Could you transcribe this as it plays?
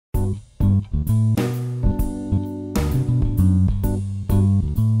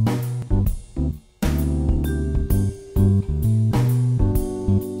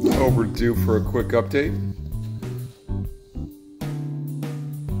due for a quick update.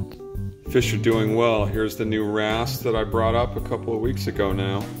 Fish are doing well. Here's the new wrasse that I brought up a couple of weeks ago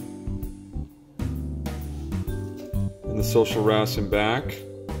now. And the social wrasse in back.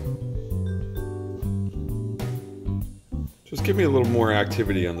 Just give me a little more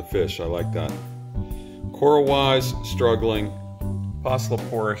activity on the fish. I like that. Coral-wise, struggling.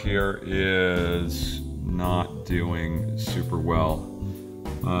 Pocillopora here is not doing super well.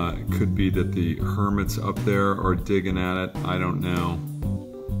 It could be that the hermits up there are digging at it. I don't know.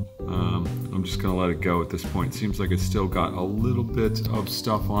 I'm just gonna let it go at this point. Seems like it's still got a little bit of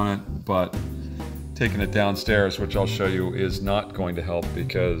stuff on it, but taking it downstairs, which I'll show you, is not going to help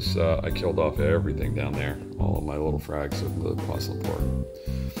because I killed off everything down there, all of my little frags of the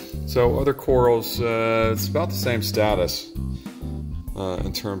Pocillopora. So other corals, it's about the same status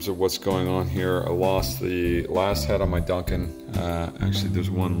in terms of what's going on here. I lost the last head on my Duncan. Actually, there's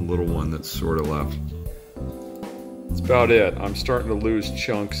one little one that's sort of left. That's about it. I'm starting to lose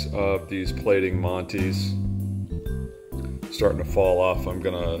chunks of these plating Montes. Starting to fall off. I'm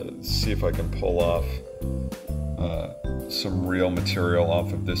gonna see if I can pull off some real material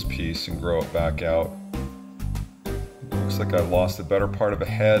off of this piece and grow it back out. Looks like I lost the better part of a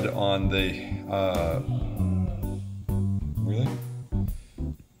head on the really?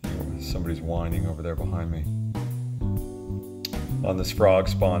 Somebody's whining over there behind me on this frog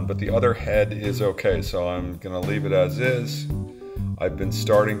spawn, but the other head is okay, so I'm gonna leave it as is. I've been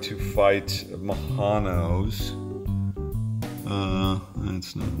starting to fight Mahanos.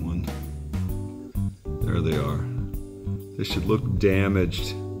 That's not one. There they are. They should look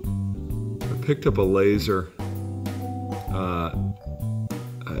damaged. I picked up a laser. I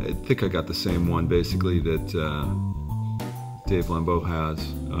think I got the same one basically that Dave Lembo has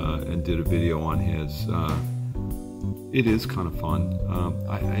and did a video on his. It is kind of fun.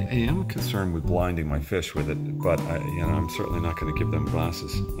 I am concerned with blinding my fish with it, but I'm certainly not going to give them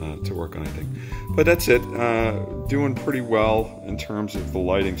glasses to work on anything. But that's it. Doing pretty well in terms of the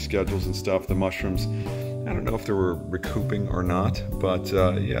lighting schedules and stuff. The mushrooms, I don't know if they were recouping or not, but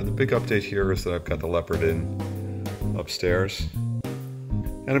yeah, the big update here is that I've got the leopard in upstairs.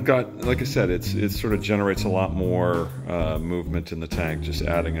 And I've got, like I said, it sort of generates a lot more movement in the tank, just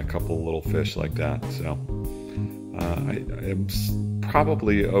adding a couple of little fish like that. So I am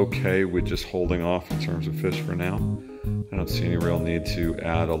probably okay with just holding off in terms of fish for now. I don't see any real need to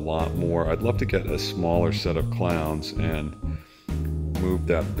add a lot more. I'd love to get a smaller set of clowns and move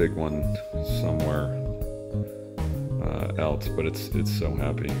that big one somewhere else, but it's so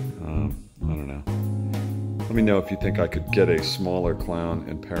happy. I don't know. Let me know if you think I could get a smaller clown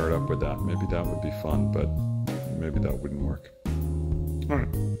and pair it up with that. Maybe that would be fun, but maybe that wouldn't work. All right,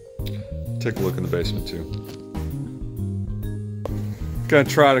 take a look in the basement too. Gonna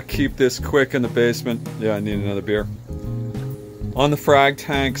try to keep this quick in the basement. Yeah, I need another beer. On the frag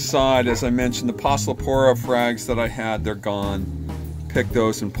tank side, as I mentioned, the Pocillopora frags that I had, they're gone. Picked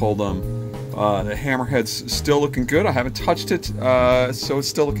those and pulled them. The hammerhead's still looking good. I haven't touched it, so it's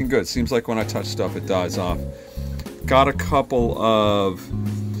still looking good. Seems like when I touch stuff, it dies off. Got a couple of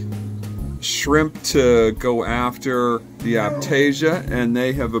shrimp to go after the Aptasia, and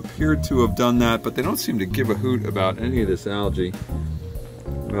they have appeared to have done that, but they don't seem to give a hoot about any of this algae.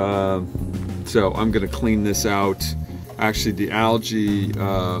 So I'm going to clean this out. Actually, the algae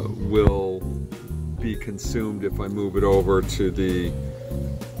will be consumed if I move it over to the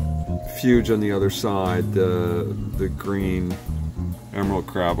fuge on the other side. The green emerald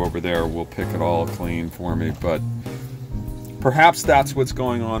crab over there will pick it all clean for me, but perhaps that's what's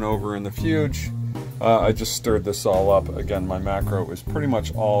going on over in the fuge. I just stirred this all up. Again, my macro is pretty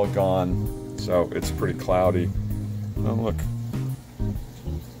much all gone, so it's pretty cloudy. Oh, look.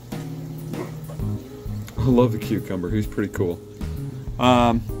 I love the cucumber. He's pretty cool.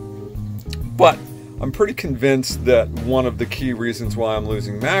 But I'm pretty convinced that one of the key reasons why I'm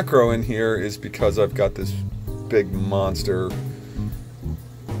losing macro in here is because I've got this big monster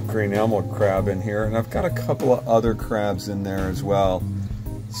green emerald crab in here, and I've got a couple of other crabs in there as well.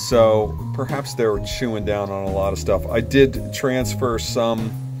 So perhaps they were chewing down on a lot of stuff. I did transfer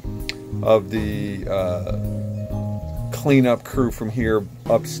some of the cleanup crew from here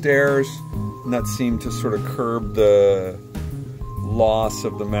upstairs, and that seemed to sort of curb the loss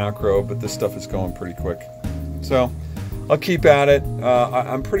of the macro, but this stuff is going pretty quick. So I'll keep at it.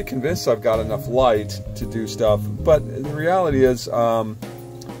 I'm pretty convinced I've got enough light to do stuff, but the reality is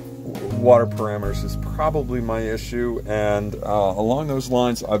water parameters is probably my issue, and along those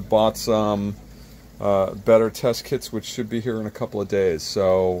lines I've bought some better test kits which should be here in a couple of days.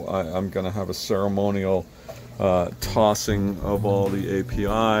 So I'm going to have a ceremonial tossing of all the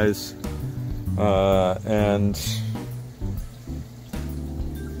APIs, and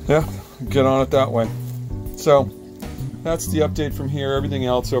yeah, get on it that way. So that's the update from here. Everything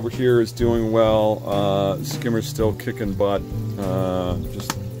else over here is doing well. Skimmer's still kicking butt,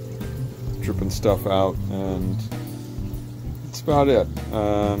 just dripping stuff out, and that's about it.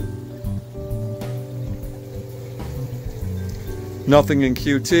 Nothing in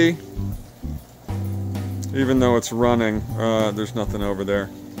QT. Even though it's running, there's nothing over there,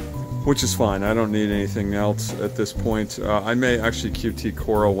 which is fine. I don't need anything else at this point. I may actually QT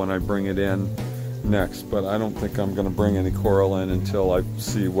coral when I bring it in next, but I don't think I'm going to bring any coral in until I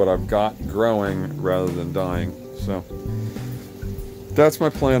see what I've got growing rather than dying. So that's my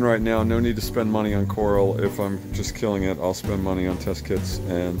plan right now. No need to spend money on coral. If I'm just killing it, I'll spend money on test kits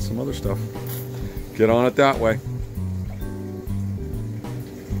and some other stuff. Get on it that way.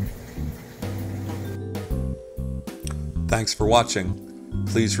 Thanks for watching.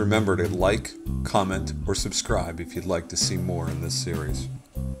 Please remember to like, comment, or subscribe if you'd like to see more in this series.